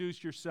hands,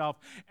 introduce yourself,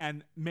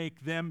 and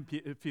make them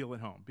feel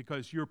at home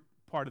because you're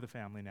part of the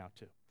family now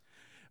too.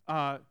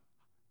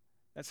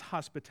 That's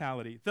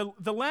hospitality.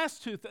 The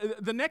last two,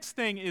 the next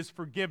thing is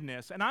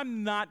forgiveness, and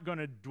I'm not going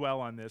to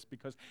dwell on this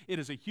because it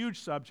is a huge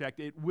subject.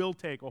 It will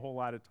take a whole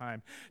lot of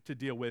time to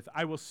deal with.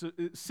 I will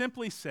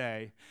simply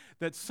say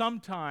that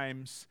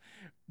sometimes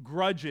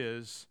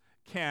grudges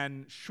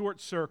can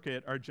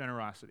short-circuit our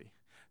generosity.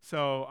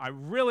 So I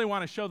really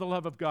want to show the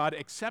love of God,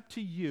 except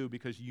to you,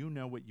 because you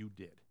know what you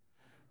did.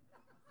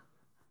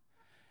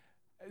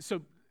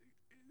 So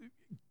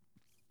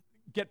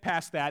get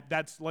past that.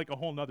 That's like a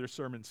whole nother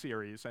sermon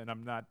series, and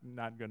I'm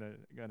not gonna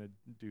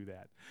do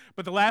that.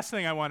 But the last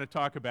thing I want to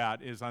talk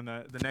about is on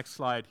the next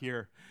slide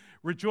here.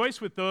 Rejoice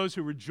with those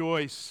who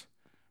rejoice,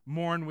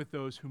 mourn with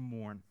those who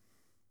mourn.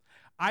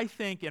 I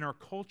think in our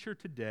culture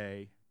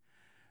today,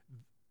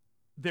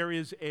 there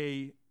is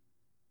an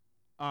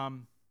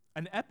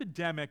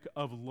epidemic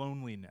of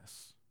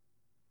loneliness.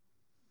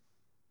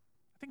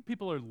 I think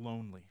people are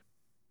lonely.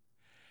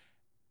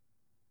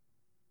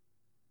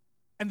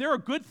 And there are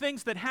good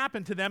things that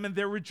happen to them, and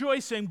they're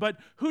rejoicing, but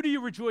who do you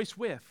rejoice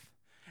with?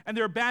 And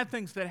there are bad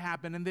things that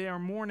happen, and they are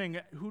mourning.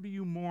 Who do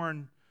you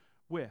mourn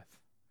with?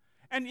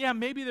 And yeah,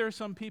 maybe there are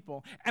some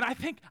people. And I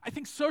think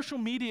social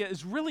media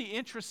is really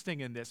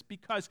interesting in this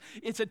because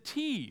it's a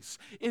tease.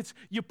 It's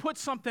you put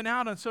something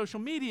out on social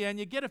media, and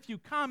you get a few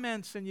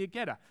comments, and you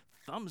get a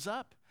thumbs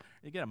up,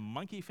 you get a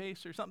monkey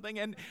face or something,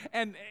 and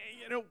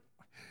you know,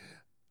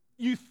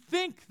 you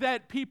think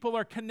that people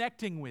are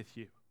connecting with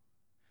you,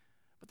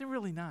 but they're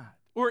really not.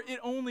 Or it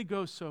only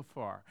goes so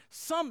far.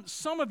 Some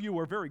of you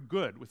are very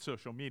good with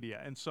social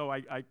media, and so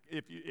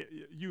if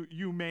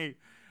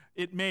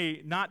it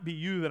may not be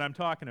you that I'm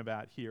talking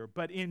about here,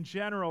 but in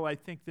general, I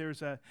think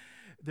there's a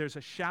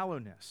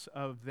shallowness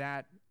of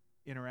that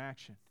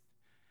interaction.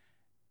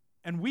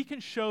 And we can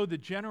show the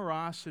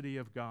generosity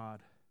of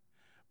God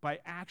by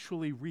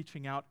actually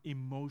reaching out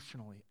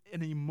emotionally,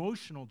 an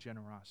emotional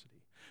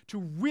generosity, to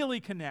really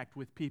connect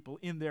with people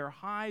in their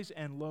highs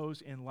and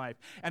lows in life.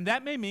 And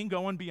that may mean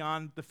going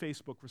beyond the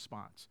Facebook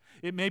response.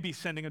 It may be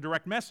sending a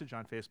direct message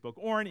on Facebook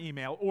or an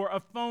email or a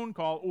phone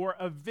call or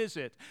a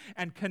visit,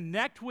 and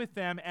connect with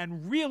them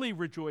and really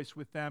rejoice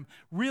with them,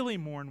 really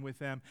mourn with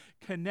them,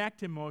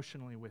 connect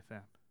emotionally with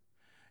them,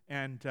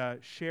 and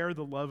share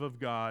the love of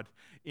God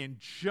in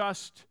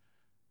just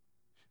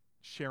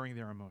sharing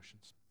their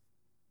emotions.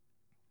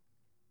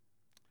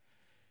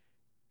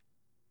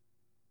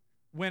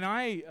 When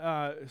I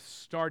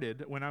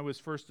was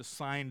first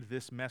assigned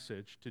this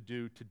message to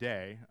do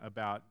today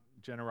about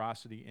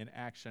generosity in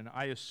action,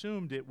 I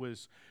assumed it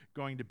was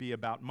going to be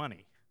about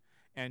money.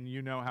 And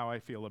you know how I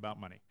feel about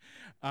money.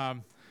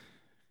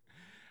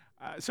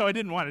 So I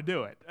didn't want to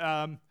do it.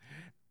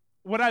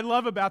 What I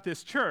love about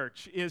this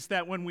church is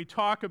that when we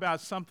talk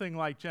about something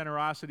like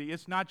generosity,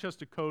 it's not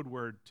just a code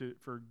word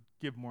for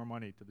give more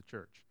money to the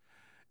church.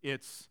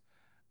 It's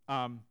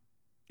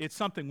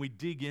something we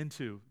dig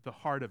into the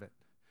heart of it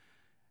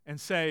and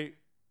say,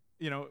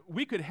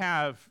 we could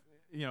have,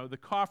 the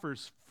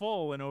coffers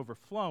full and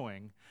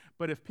overflowing,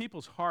 but if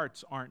people's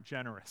hearts aren't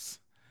generous,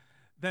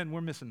 then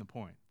we're missing the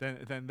point.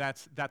 Then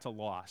that's a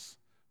loss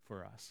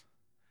for us.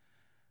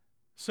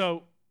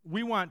 So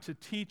we want to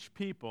teach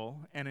people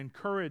and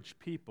encourage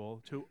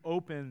people to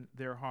open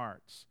their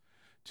hearts,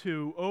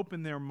 to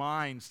open their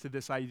minds to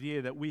this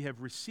idea that we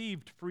have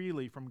received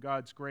freely from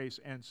God's grace,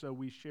 and so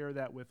we share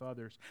that with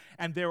others.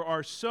 And there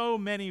are so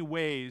many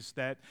ways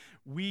that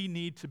we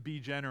need to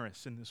be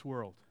generous in this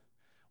world.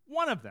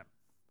 One of them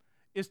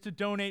is to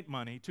donate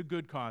money to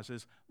good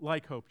causes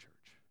like Hope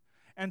Church.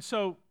 And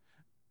so,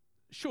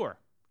 sure,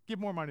 give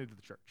more money to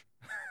the church.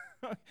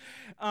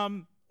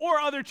 Or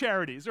other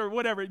charities or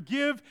whatever.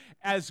 Give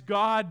as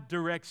God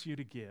directs you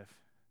to give,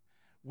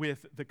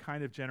 with the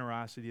kind of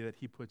generosity that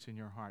he puts in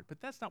your heart.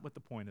 But that's not what the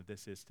point of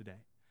this is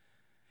today.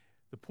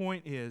 The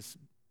point is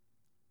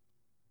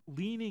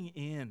leaning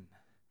in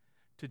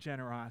to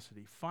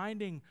generosity,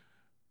 finding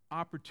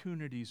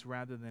opportunities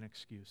rather than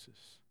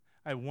excuses.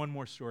 I have one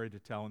more story to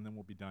tell, and then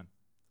we'll be done.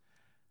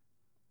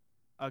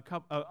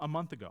 A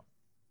month ago,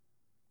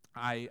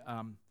 I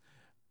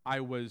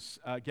was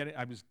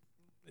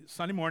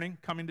Sunday morning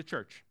coming to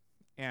church.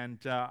 And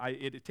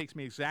it takes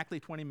me exactly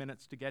 20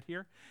 minutes to get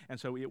here. And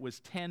so it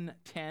was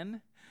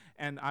 10:10,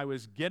 and I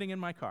was getting in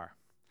my car.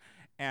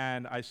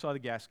 And I saw the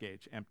gas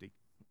gauge empty.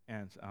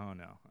 And oh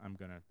no, I'm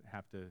going to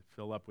have to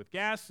fill up with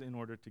gas in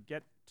order to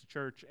get to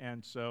church.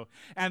 And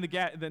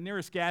the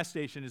nearest gas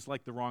station is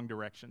like the wrong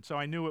direction. So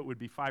I knew it would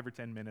be 5 or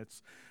 10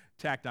 minutes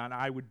tacked on.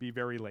 I would be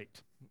very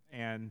late.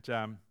 And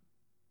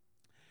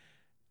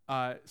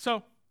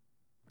so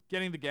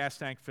getting the gas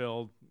tank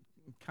filled,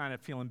 kind of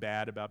feeling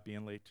bad about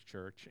being late to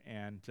church,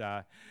 and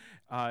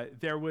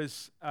there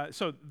was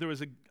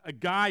a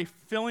guy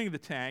filling the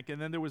tank,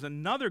 and then there was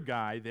another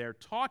guy there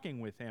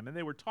talking with him, and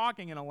they were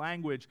talking in a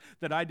language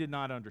that I did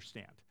not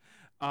understand.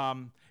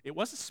 It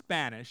wasn't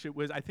Spanish.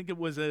 I think it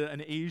was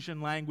an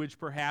Asian language,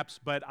 perhaps,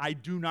 but I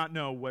do not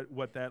know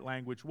what that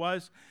language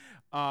was.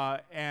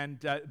 But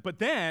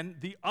then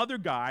the other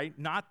guy,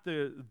 not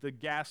the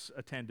gas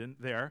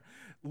attendant there,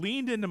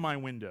 leaned into my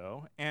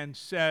window and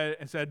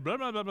said blah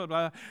blah blah blah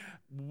blah,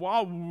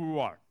 wah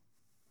wah.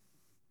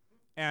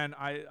 And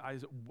I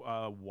said,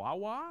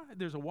 Wawa?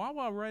 There's a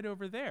Wawa right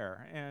over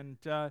there. And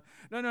no,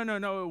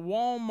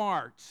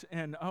 Walmart.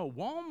 And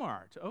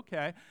Walmart.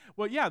 Okay.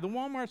 Well, yeah, the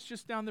Walmart's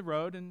just down the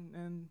road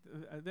and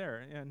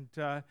there. And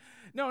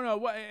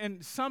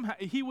and somehow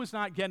he was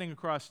not getting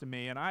across to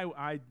me, and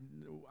I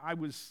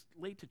was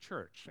late to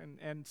church.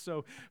 And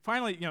so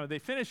finally, they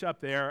finish up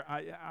there.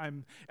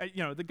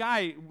 The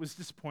guy was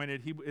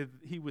disappointed.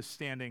 He was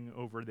standing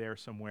over there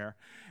somewhere,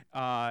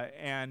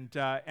 and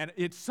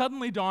it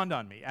suddenly dawned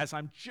on me as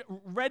I'm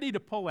ready to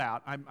pull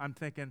out. I'm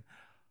thinking,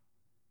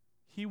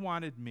 he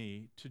wanted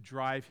me to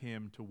drive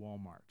him to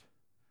Walmart.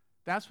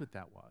 That's what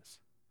that was.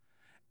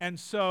 And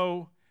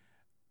so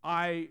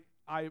I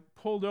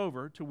pulled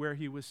over to where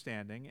he was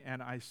standing,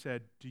 and I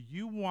said, "Do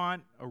you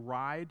want a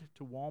ride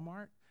to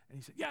Walmart?" And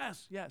he said,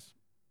 "Yes, yes."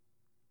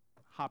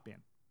 Hop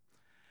in.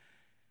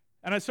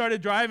 And I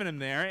started driving him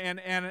there, and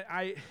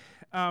I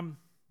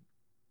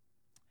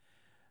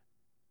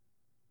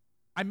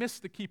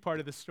missed the key part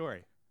of the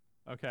story.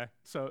 Okay,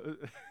 so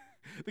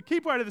the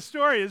key part of the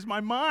story is my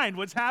mind,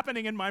 what's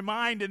happening in my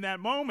mind in that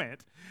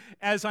moment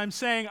as I'm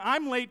saying,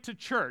 I'm late to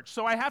church,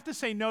 so I have to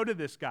say no to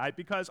this guy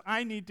because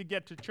I need to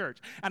get to church.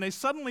 And I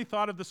suddenly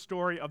thought of the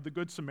story of the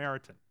Good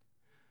Samaritan,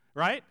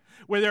 right?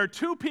 Where there are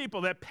two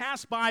people that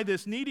pass by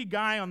this needy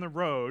guy on the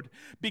road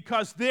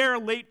because they're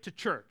late to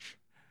church.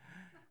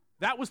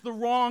 That was the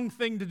wrong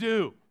thing to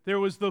do. There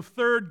was the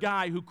third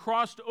guy who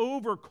crossed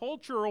over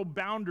cultural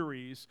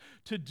boundaries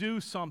to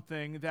do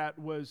something that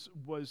was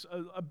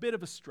a bit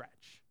of a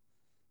stretch,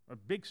 a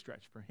big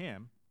stretch for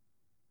him.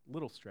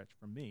 little stretch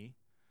from me.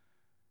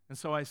 And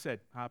so I said,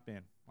 hop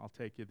in. I'll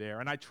take you there.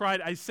 And I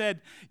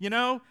said,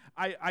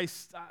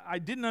 I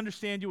didn't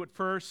understand you at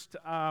first.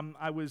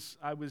 I was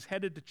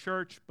headed to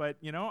church, but,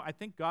 I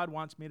think God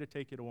wants me to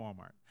take you to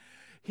Walmart.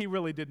 He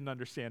really didn't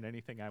understand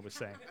anything I was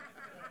saying.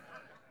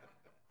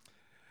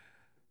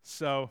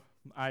 So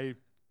I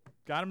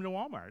got him to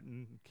Walmart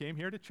and came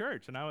here to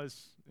church. And I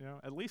was,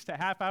 at least a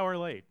half hour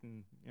late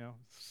and,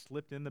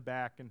 slipped in the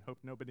back and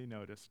hoped nobody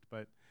noticed.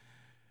 But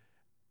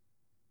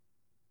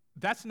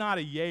that's not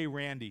a yay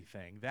Randy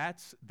thing.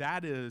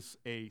 That is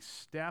a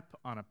step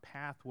on a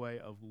pathway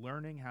of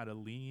learning how to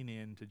lean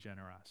into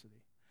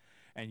generosity.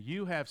 And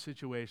you have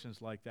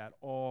situations like that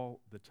all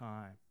the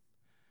time.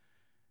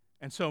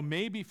 And so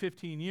maybe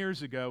 15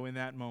 years ago in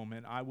that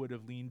moment, I would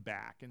have leaned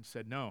back and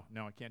said, no,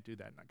 I can't do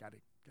that. And I got to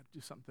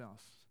do something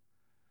else.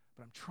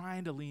 But I'm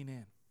trying to lean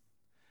in.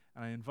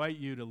 And I invite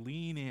you to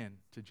lean in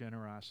to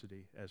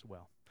generosity as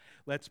well.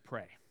 Let's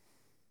pray.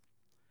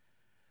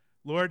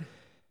 Lord,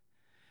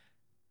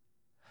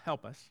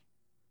 help us.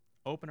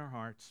 Open our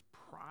hearts.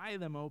 Pry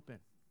them open.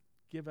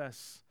 Give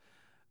us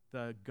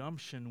the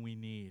gumption we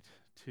need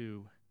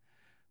to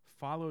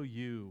follow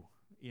you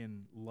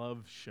in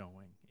love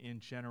showing, in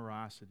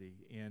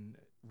generosity, in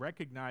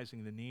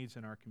recognizing the needs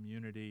in our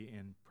community,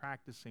 in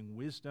practicing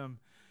wisdom,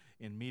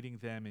 in meeting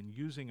them, in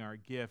using our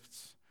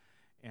gifts,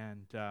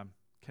 and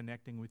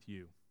connecting with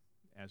you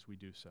as we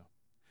do so.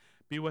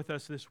 Be with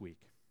us this week.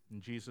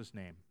 In Jesus'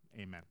 name,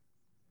 amen.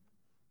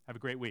 Have a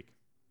great week.